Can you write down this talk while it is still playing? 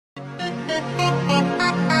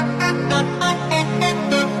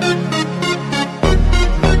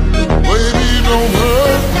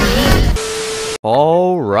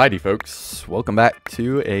Alrighty folks, welcome back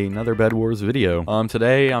to another BedWars video.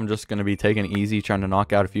 Today I'm just going to be taking it easy, trying to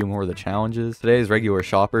knock out a few more of the challenges. Today is regular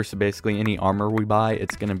shopper, so basically any armor we buy,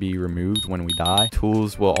 it's going to be removed when we die.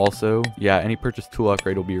 Tools will also, any purchased tool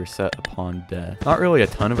upgrade will be reset upon death. Not really a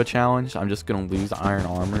ton of a challenge, I'm just going to lose iron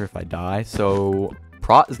armor if I die, so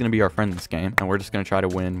Prot is going to be our friend in this game, and we're just going to try to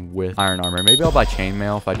win with iron armor. Maybe I'll buy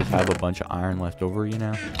chainmail if I just have a bunch of iron left over, you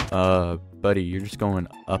know? Buddy, you're just going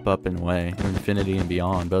up and away. Infinity and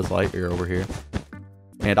beyond. Buzz Lightyear over here.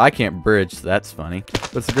 And I can't bridge, so that's funny.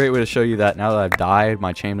 But it's a great way to show you that now that I've died,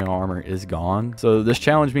 my chainmail armor is gone. So this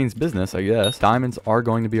challenge means business, I guess. Diamonds are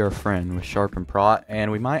going to be our friend with Sharp and Prot,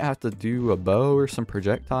 and we might have to do a bow or some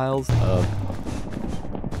projectiles.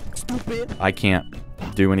 Stupid. I can't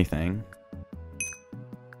do anything.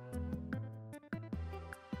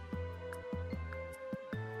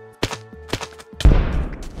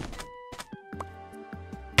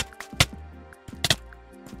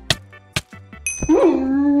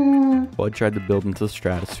 Bud tried to build into the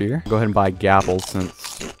stratosphere. Go ahead and buy gapples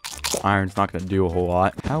since iron's not going to do a whole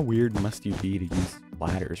lot. How weird must you be to use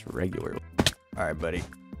ladders regularly? Alright, buddy.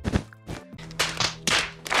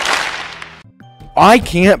 I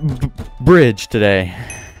can't bridge today.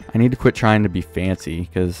 I need to quit trying to be fancy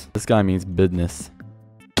because this guy means business.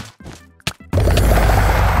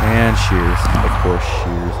 And shears. Of course,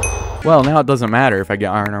 shears. Well, now it doesn't matter if I get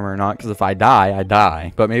iron armor or not, because if I die, I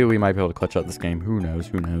die. But maybe we might be able to clutch out this game. Who knows?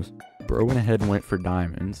 Who knows? Bro went ahead and went for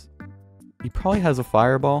diamonds. He probably has a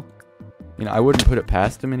fireball. You know, I wouldn't put it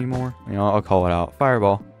past him anymore. You know, I'll call it out.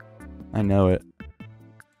 Fireball. I know it.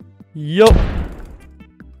 Yup.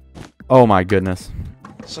 Oh my goodness.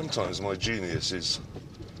 Sometimes my genius is...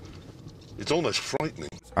 it's almost frightening.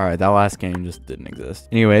 Alright, that last game just didn't exist.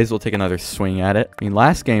 Anyways, we'll take another swing at it. I mean,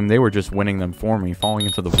 last game, they were just winning them for me, falling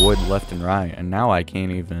into the void left and right. And now I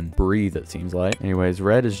can't even breathe, it seems like. Anyways,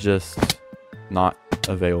 red is just not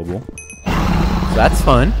available. So that's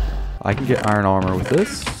fun. I can get iron armor with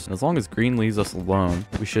this. As long as green leaves us alone,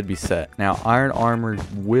 we should be set. Now, iron armor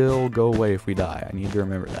will go away if we die. I need to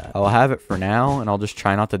remember that. I'll have it for now, and I'll just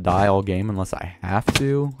try not to die all game unless I have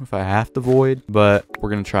to, if I have to void. But we're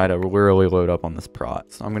going to try to really load up on this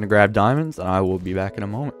Prot. So I'm going to grab diamonds, and I will be back in a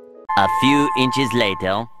moment. A few inches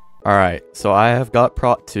later. Alright, so I have got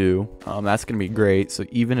Prot 2. That's going to be great. So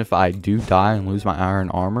even if I do die and lose my iron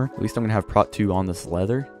armor, at least I'm going to have Prot 2 on this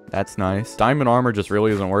leather. That's nice. Diamond armor just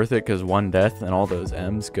really isn't worth it because one death and all those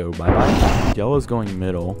M's go bye-bye. Yellow's going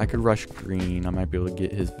middle. I could rush green. I might be able to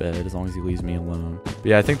get his bed as long as he leaves me alone. But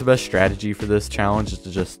yeah, I think the best strategy for this challenge is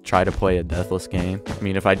to just try to play a deathless game. I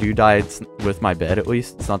mean, if I do die with my bed at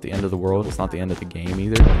least, it's not the end of the world. It's not the end of the game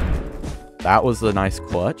either. That was a nice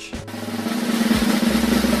clutch.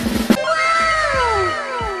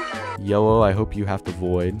 Yellow, I hope you have to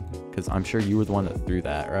void, because I'm sure you were the one that threw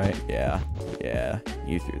that, right? Yeah,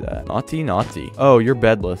 you threw that. Naughty. Oh, you're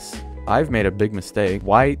bedless. I've made a big mistake.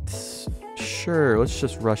 White, sure, let's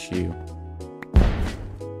just rush you.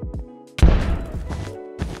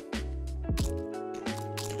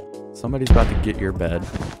 Somebody's about to get your bed.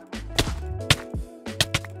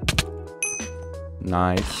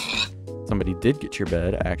 Nice. Somebody did get your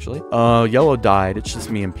bed, actually. Yellow died. It's just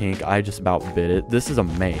me and pink. I just about bit it. This is a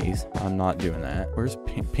maze. I'm not doing that. Where's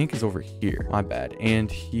pink? Pink is over here. My bad. And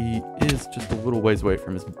he is just a little ways away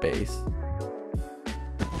from his base.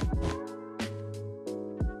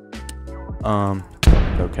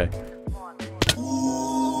 Okay.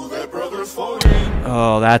 Ooh, that brother's falling.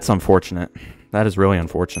 Oh, that's unfortunate. That is really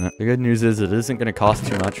unfortunate. The good news is it isn't going to cost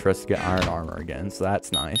too much for us to get iron armor again, so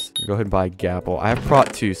that's nice. Go ahead and buy Gapple. I have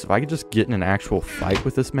Prot 2, so if I could just get in an actual fight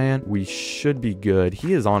with this man, we should be good.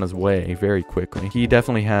 He is on his way very quickly. He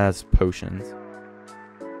definitely has potions.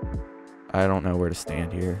 I don't know where to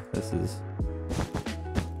stand here. This is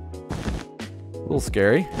a little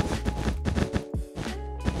scary.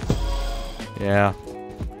 Yeah.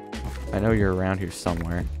 I know you're around here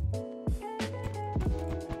somewhere.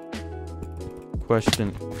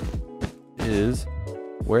 Question is,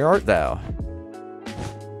 where art thou?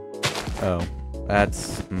 Oh,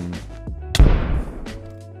 that's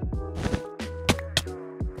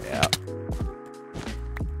yeah,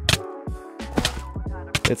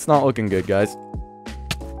 it's not looking good, guys.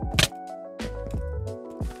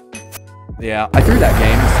 Yeah, I threw that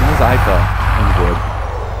game as soon as I fell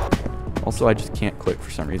in wood. Also, I just can't click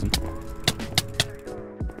for some reason.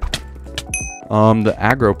 The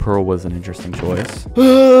aggro pearl was an interesting choice.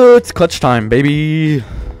 It's clutch time, baby.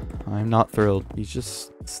 I'm not thrilled. He's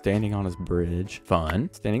just standing on his bridge. Fun.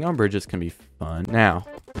 Standing on bridges can be fun. Now,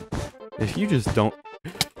 if you just don't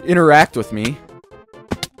interact with me,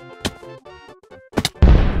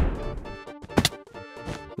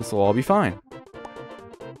 this will all be fine.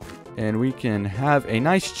 And we can have a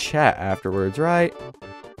nice chat afterwards, right?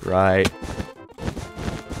 Right.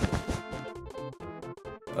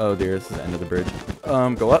 Oh dear, this is the end of the bridge.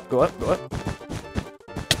 Go up, go up, go up.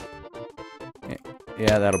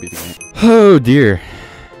 Yeah, that'll be the game. Oh dear.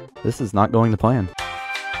 This is not going to plan.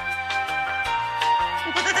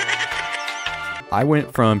 I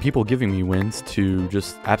went from people giving me wins to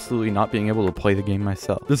just absolutely not being able to play the game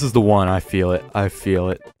myself. This is the one. I feel it. I feel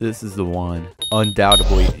it. This is the one.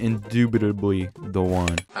 Undoubtedly, indubitably the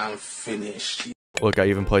one. I'm finished. Look, I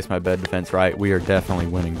even placed my bed defense right. We are definitely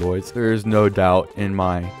winning, boys. There is no doubt in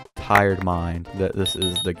my tired mind that this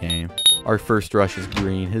is the game. Our first rush is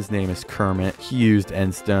green. His name is Kermit. He used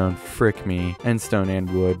endstone. Frick me. Endstone and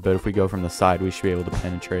wood, but if we go from the side, we should be able to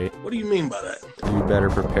penetrate. What do you mean by that? You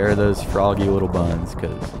better prepare those froggy little buns,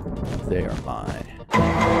 because they are mine.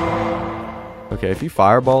 Okay, if he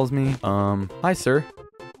fireballs me, hi, sir.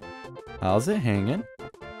 How's it hanging?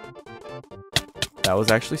 That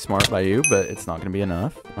was actually smart by you, but it's not going to be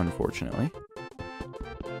enough, unfortunately.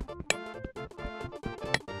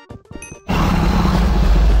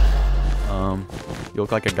 You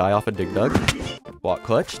look like a guy off a Dig Dug. Block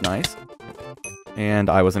clutch, nice. And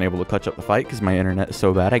I wasn't able to clutch up the fight because my internet is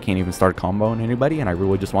so bad I can't even start comboing anybody, and I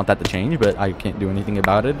really just want that to change, but I can't do anything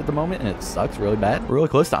about it at the moment, and it sucks really bad. We're really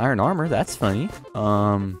close to iron armor, that's funny.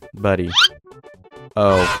 Buddy.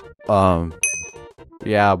 Oh,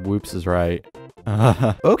 yeah, Whoops is right.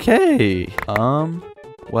 Okay.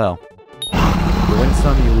 Well. You win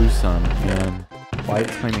some, you lose some, and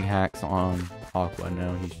White's claiming hacks on Aqua.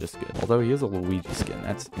 No, he's just good. Although he is a Luigi skin.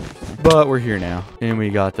 That's interesting. But we're here now. And we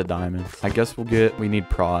got the diamonds. I guess we need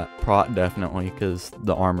Prot. Prot definitely, because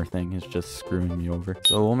the armor thing is just screwing me over.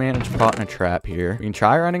 So we'll manage Prot in a trap here. We can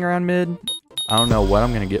try running around mid. I don't know what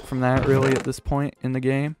I'm going to get from that really at this point in the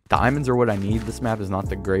game. Diamonds are what I need. This map is not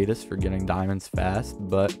the greatest for getting diamonds fast,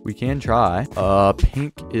 but we can try.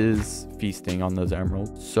 Pink is feasting on those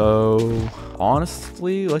emeralds. So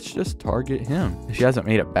honestly, let's just target him. If he hasn't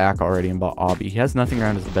made it back already and bought Obby, he has nothing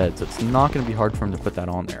around his bed, so it's not going to be hard for him to put that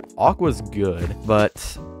on there. Aqua's good,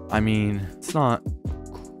 but I mean, it's not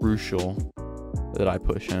crucial that I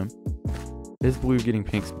push him. Is blue getting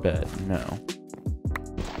pink's bed? No.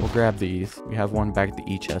 We'll grab these. We have one back at the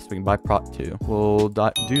E chest. We can buy Prot 2. We'll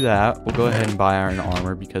do that. We'll go ahead and buy iron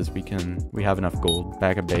armor because we have enough gold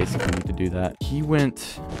back at base if we need to do that. He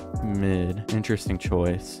went mid. Interesting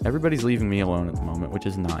choice. Everybody's leaving me alone at the moment, which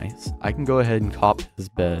is nice. I can go ahead and cop his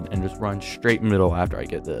bed and just run straight middle after I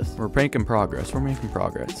get this. We're making progress. We're making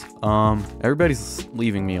progress. Everybody's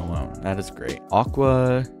leaving me alone. That is great.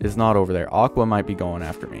 Aqua is not over there. Aqua might be going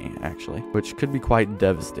after me, actually, which could be quite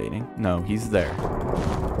devastating. No, he's there.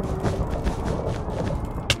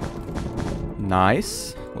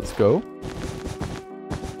 Nice. Let's go.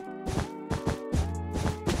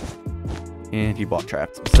 And he block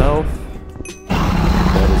trapped himself.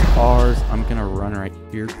 That is ours. I'm gonna run right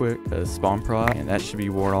here quick because spawn Prot, and that should be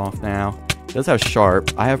ward off now. He does have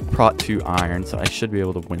sharp. I have Prot 2 iron, so I should be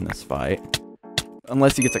able to win this fight.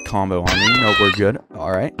 Unless he gets a combo on me. No, we're good.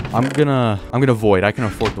 All right. I'm gonna void. I can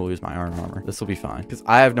afford to lose my iron armor. This will be fine because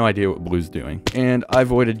I have no idea what blue's doing. And I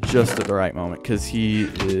voided just at the right moment because he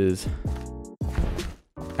is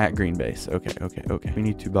at green base. Okay. We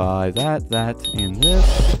need to buy that, and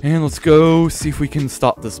this. And let's go see if we can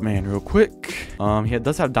stop this man real quick. He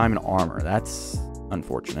does have diamond armor. That's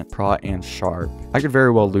unfortunate. Prot and sharp. I could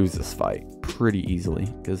very well lose this fight pretty easily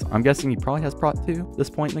because I'm guessing he probably has Prot 2 at this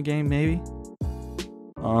point in the game, maybe.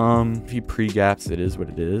 If he pre-gaps, it is what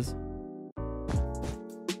it is.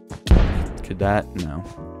 Could that? No.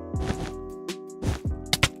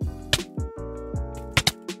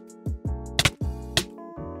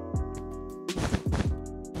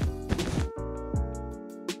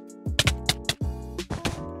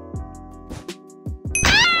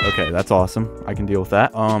 Okay, that's awesome. I can deal with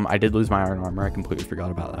that. I did lose my iron armor. I completely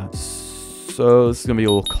forgot about that. So this is gonna be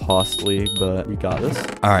a little costly, but we got this.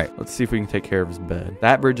 All right, let's see if we can take care of his bed.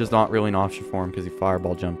 That bridge is not really an option for him because he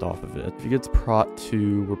fireball jumped off of it. If he gets Prot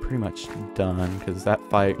 2, we're pretty much done because that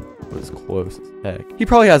fight was close as heck. He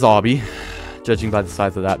probably has Obby. Judging by the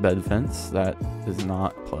size of that bed defense, that is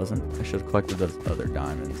not pleasant. I should have collected those other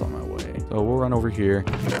diamonds on my way. So we'll run over here,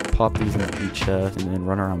 pop these in the chest, and then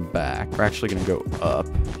run around back. We're actually going to go up.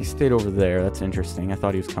 He stayed over there. That's interesting. I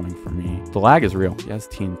thought he was coming for me. The lag is real. He has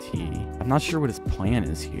TNT. I'm not sure what his plan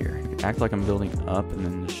is here. I could act like I'm building up and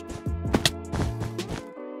then just...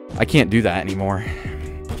 I can't do that anymore.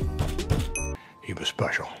 He was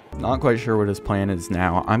special. Not quite sure what his plan is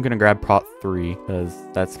now. I'm going to grab prop 3 because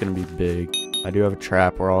that's going to be big. I do have a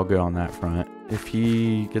trap. We're all good on that front. If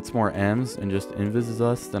he gets more M's and just invises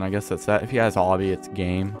us, then I guess that's that. If he has obby, it's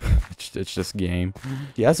game. It's just game.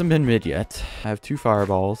 He hasn't been mid yet. I have 2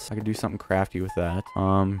 fireballs. I could do something crafty with that.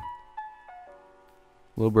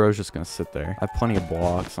 Little bro's just going to sit there. I have plenty of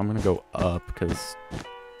blocks. I'm going to go up because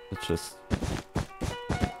it's just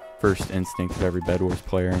first instinct of every BedWars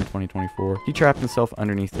player in 2024. He trapped himself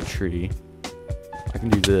underneath the tree. I can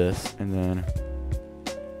do this and then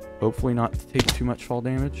hopefully not take too much fall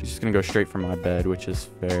damage. He's just gonna go straight for my bed, which is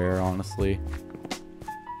fair, honestly.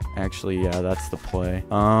 Actually, yeah, that's the play.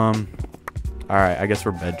 Alright, I guess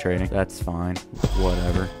we're bed trading. That's fine.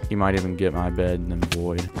 Whatever. He might even get my bed and then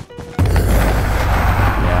void.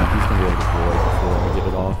 Yeah, he's gonna be able to void before I get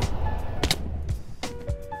it off.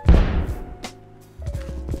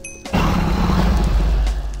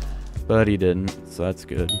 But he didn't, so that's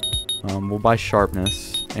good. We'll buy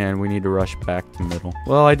sharpness, and we need to rush back to middle.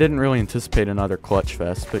 Well, I didn't really anticipate another clutch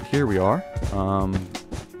fest, but here we are.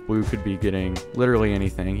 Blue could be getting literally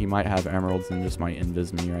anything. He might have emeralds and just might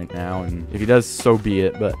invis me right now, and if he does, so be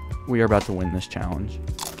it, but we are about to win this challenge.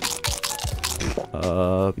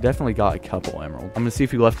 We definitely got a couple emeralds. I'm gonna see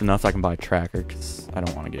if he left enough so I can buy a tracker, because I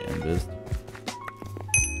don't want to get invised.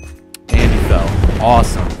 And he fell.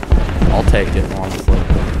 Awesome. I'll take it, honestly.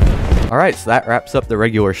 Alright, so that wraps up the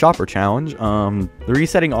regular shopper challenge. The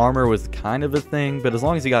resetting armor was kind of a thing, but as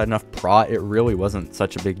long as you got enough prot, it really wasn't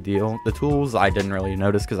such a big deal. The tools, I didn't really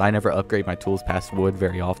notice because I never upgrade my tools past wood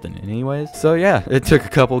very often anyways. So yeah, it took a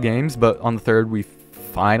couple games, but on the third, we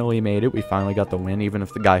finally made it. We finally got the win, even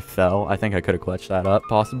if the guy fell. I think I could have clutched that up,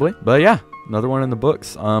 possibly. But yeah, another one in the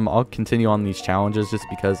books. I'll continue on these challenges just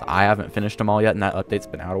because I haven't finished them all yet, and that update's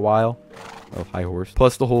been out a while. Oh, hi horse.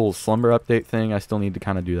 Plus the whole slumber update thing, I still need to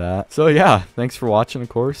kind of do that. So yeah, thanks for watching, of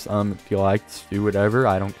course. If you liked, do whatever.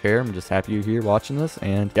 I don't care. I'm just happy you're here watching this.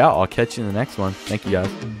 And yeah, I'll catch you in the next one. Thank you,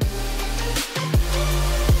 guys.